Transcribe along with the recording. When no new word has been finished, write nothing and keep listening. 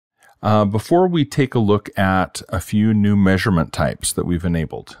Before we take a look at a few new measurement types that we've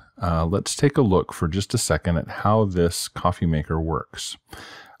enabled, let's take a look for just a second at how this coffee maker works.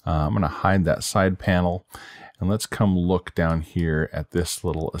 I'm going to hide that side panel, and let's come look down here at this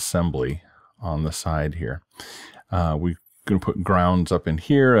little assembly on the side here. We're going to put grounds up in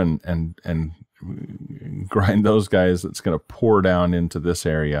here and grind those guys. That's going to pour down into this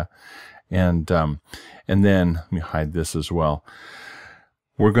area, and then let me hide this as well.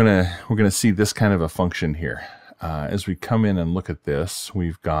 We're gonna see this kind of a function here. As we come in and look at this,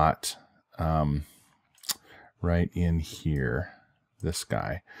 we've got right in here, this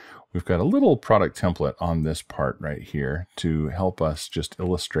guy. We've got a little product template on this part right here to help us just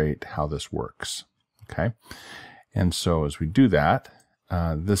illustrate how this works. Okay, and so as we do that,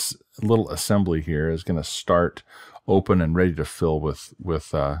 this little assembly here is going to start open and ready to fill with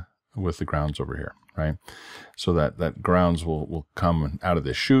the grounds over here, right? So that grounds will come out of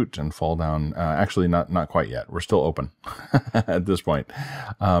this chute and fall down. Actually, not quite yet. We're still open at this point.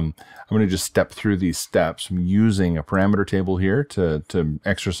 I'm going to just step through these steps. I'm using a parameter table here to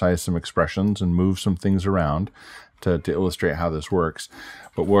exercise some expressions and move some things around to illustrate how this works.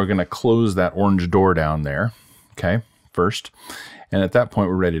 But we're going to close that orange door down there, okay, first. And at that point,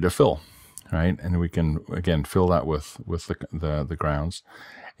 we're ready to fill, right? And we can, again, fill that with the grounds.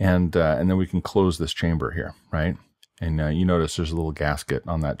 And then we can close this chamber here, right? And you notice there's a little gasket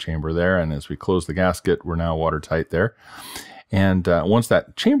on that chamber there. And as we close the gasket, we're now watertight there. And once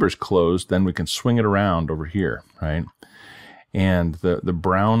that chamber's closed, then we can swing it around over here, right? And the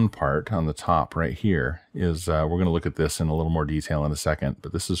brown part on the top right here is, we're going to look at this in a little more detail in a second,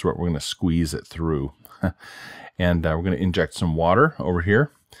 but this is what we're going to squeeze it through. And we're going to inject some water over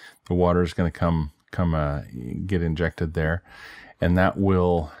here. The water is going to get injected there. And that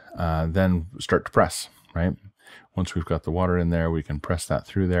will then start to press, right? Once we've got the water in there, we can press that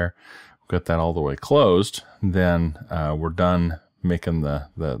through there. We've got that all the way closed. Then we're done making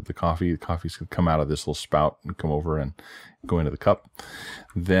the coffee. The coffee's going to come out of this little spout and come over and go into the cup.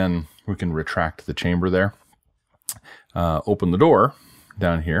 Then we can retract the chamber there, open the door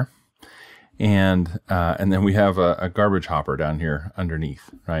down here, and then we have a garbage hopper down here underneath,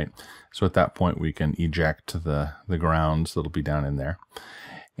 right? So at that point, we can eject the grounds that'll be down in there.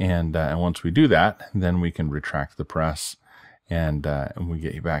 And once we do that, then we can retract the press, and we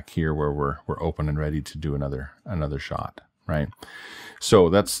get back here where we're open and ready to do another shot, right? So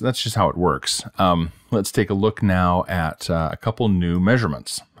that's just how it works. Let's take a look now at a couple new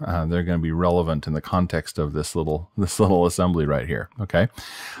measurements. They're going to be relevant in the context of this little assembly right here. Okay,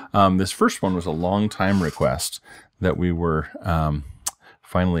 this first one was a long time request that we were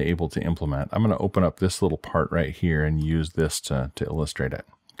finally able to implement. I'm going to open up this little part right here and use this to illustrate it.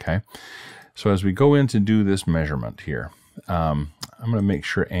 Okay, so as we go in to do this measurement here, I'm going to make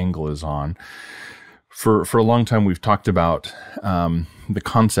sure angle is on. For a long time, we've talked about the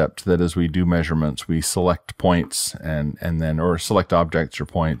concept that as we do measurements, we select points or select objects or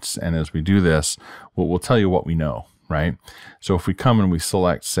points. And as we do this, we'll tell you what we know, right? So if we come and we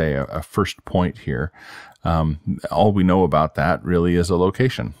select, say, a first point here, all we know about that really is a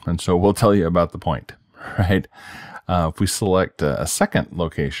location. And so we'll tell you about the point, right? If we select a second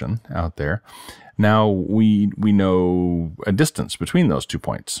location out there, now we know a distance between those 2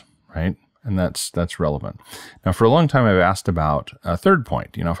 points, right? And that's relevant. Now, for a long time, I've asked about a third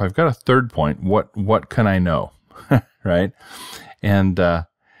point. You know, if I've got a third point, what can I know, right? And the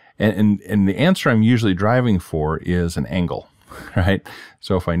answer I'm usually driving for is an angle, right?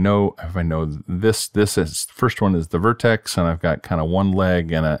 So if I know this is first one is the vertex, and I've got kind of one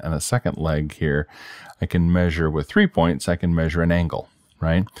leg and a second leg here, I can measure with 3 points. I can measure an angle,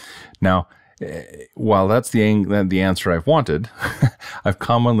 right? Now, while that's the answer I've wanted, I've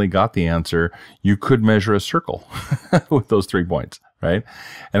commonly got the answer, you could measure a circle with those 3 points, right?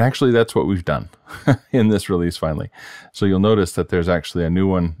 And actually, that's what we've done in this release finally. So you'll notice that there's actually a new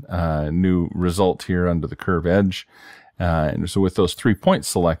one, new result here under the curve edge. And so with those 3 points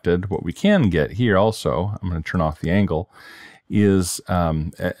selected, what we can get here also, I'm going to turn off the angle, is,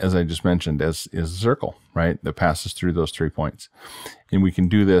 as I just mentioned, is a circle, right, that passes through those 3 points. And we can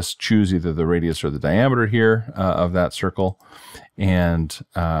do this, choose either the radius or the diameter here of that circle, and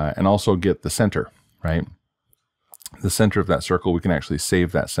also get the center, right? The center of that circle, we can actually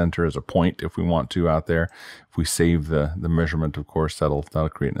save that center as a point if we want to out there. If we save the measurement, of course, that'll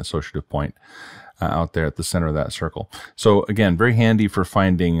create an associative point out there at the center of that circle. So again, very handy for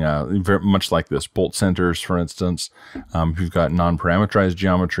finding, very much like this, bolt centers, for instance. If you've got non-parameterized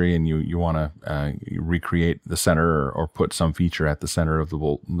geometry and you want to recreate the center or put some feature at the center of the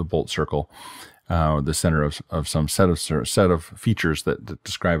bolt circle, the center of some set of features that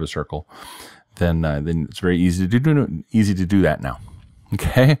describe a circle, then it's very easy to do that now.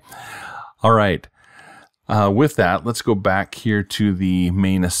 Okay, all right. With that, let's go back here to the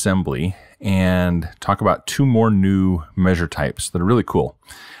main assembly and talk about two more new measure types that are really cool.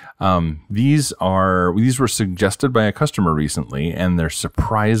 These were suggested by a customer recently, and they're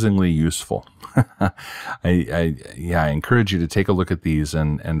surprisingly useful. I encourage you to take a look at these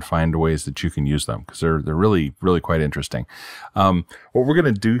and find ways that you can use them, because they're really quite interesting. What we're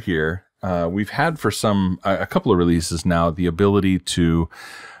going to do here, we've had for a couple of releases now the ability to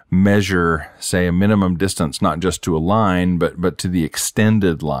measure, say, a minimum distance, not just to a line, but to the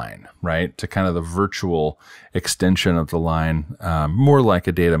extended line, right? To kind of the virtual extension of the line, more like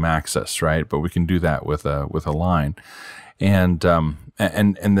a datum axis, right? But we can do that with a line. And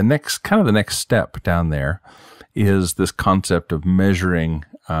the next step down there is this concept of measuring.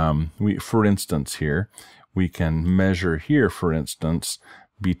 For instance, here we can measure here, for instance,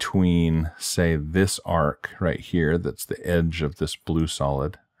 between, say, this arc right here, that's the edge of this blue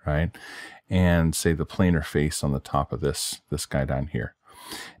solid, right? And say the planar face on the top of this guy down here.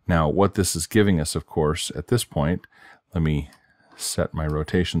 Now, what this is giving us, of course, at this point, let me set my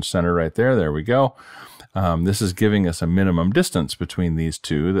rotation center right there. There we go. This is giving us a minimum distance between these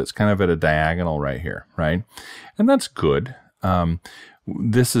two that's kind of at a diagonal right here, right? And that's good.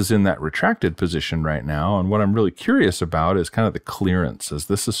 This is in that retracted position right now, and what I'm really curious about is kind of the clearance. As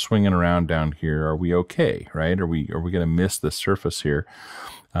this is swinging around down here, are we okay, right? Are we going to miss this surface here?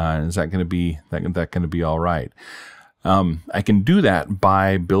 Is that going to be all right? I can do that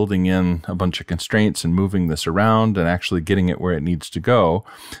by building in a bunch of constraints and moving this around and actually getting it where it needs to go.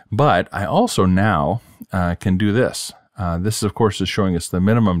 But I also now can do this. This, of course, is showing us the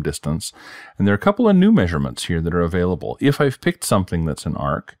minimum distance. And there are a couple of new measurements here that are available. If I've picked something that's an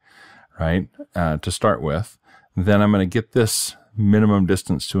arc, right, to start with, then I'm going to get this minimum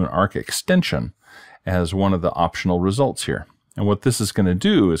distance to an arc extension as one of the optional results here. And what this is going to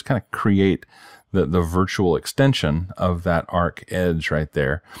do is kind of create the virtual extension of that arc edge right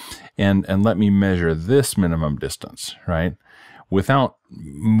there, and let me measure this minimum distance, right? Without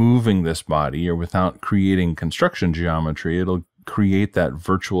moving this body or without creating construction geometry, it'll create that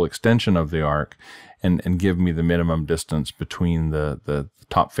virtual extension of the arc and give me the minimum distance between the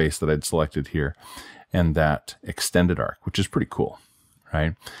top face that I'd selected here and that extended arc, which is pretty cool,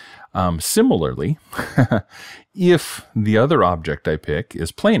 right? Similarly, if the other object I pick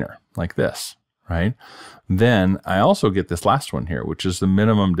is planar, like this, right, then I also get this last one here, which is the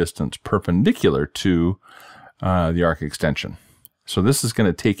minimum distance perpendicular to the arc extension. So this is going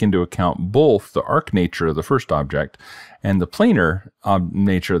to take into account both the arc nature of the first object and the planar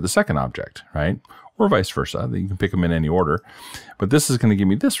nature of the second object, right? Or vice versa. You can pick them in any order. But this is going to give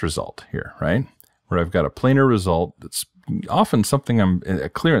me this result here, right? Where I've got a planar result that's often something a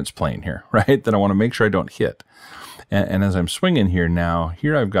clearance plane here, right? That I want to make sure I don't hit. And as I'm swinging here now,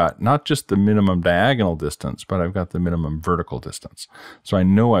 here I've got not just the minimum diagonal distance, but I've got the minimum vertical distance. So I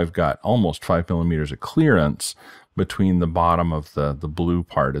know I've got almost 5 millimeters of clearance between the bottom of the blue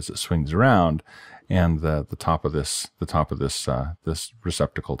part as it swings around and the top of this this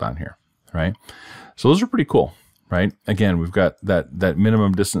receptacle down here, right? So those are pretty cool, right? Again, we've got that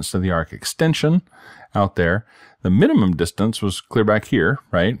minimum distance to the arc extension out there. The minimum distance was clear back here,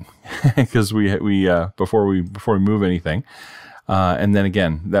 right? Because we before we move anything, and then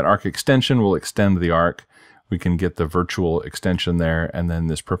again, that arc extension will extend the arc. We can get the virtual extension there, and then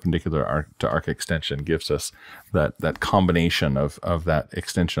this perpendicular arc to arc extension gives us that combination of that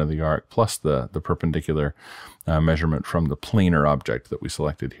extension of the arc plus the perpendicular measurement from the planar object that we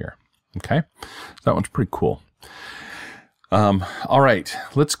selected here. Okay, so that one's pretty cool. All right,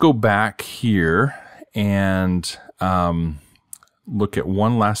 let's go back here and look at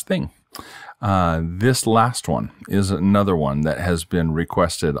one last thing. This last one is another one that has been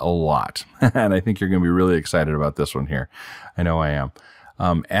requested a lot, and I think you're going to be really excited about this one here. I know I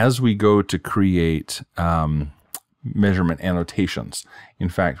am. As we go to create measurement annotations, in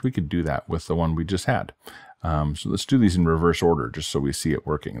fact, we could do that with the one we just had. So let's do these in reverse order just so we see it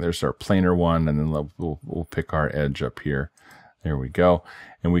working. There's our planar one, and then we'll pick our edge up here. There we go.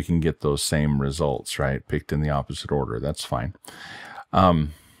 And we can get those same results, right? Picked in the opposite order. That's fine.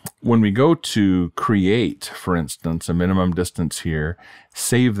 When we go to create, for instance, a minimum distance here,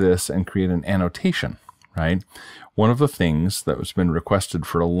 save this and create an annotation, right? One of the things that has been requested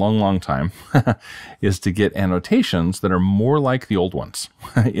for a long time is to get annotations that are more like the old ones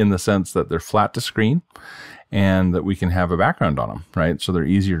in the sense that they're flat to screen and that we can have a background on them, right? So they're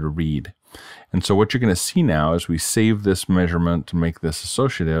easier to read. And so what you're going to see now is we save this measurement to make this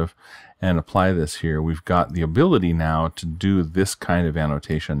associative, and apply this here, we've got the ability now to do this kind of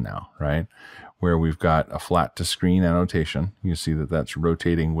annotation now, right? Where we've got a flat to screen annotation. You see that that's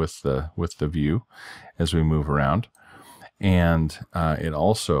rotating with the view as we move around. And it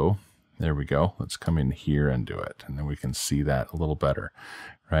also, there we go, let's come in here and do it. And then we can see that a little better,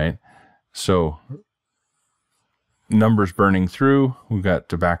 right? So numbers burning through, we've got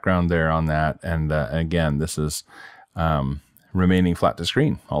the background there on that. And again, this is remaining flat to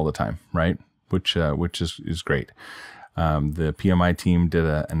screen all the time, right? Which is great. The PMI team did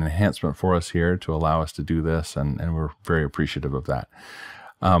an enhancement for us here to allow us to do this, and we're very appreciative of that.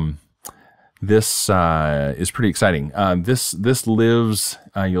 This is pretty exciting. This lives,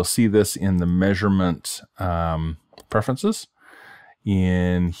 you'll see this in the measurement preferences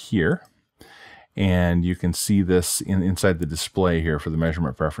in here. And you can see this inside the display here for the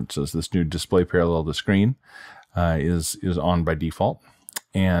measurement preferences. This new display parallel to screen is on by default.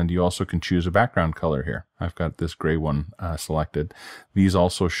 And you also can choose a background color here. I've got this gray one selected. These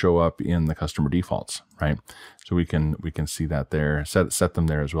also show up in the customer defaults, right? So we can see that there, set them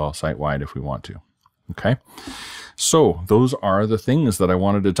there as well, site-wide if we want to. Okay, so those are the things that I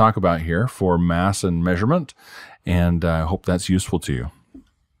wanted to talk about here for mass and measurement, and I hope that's useful to you.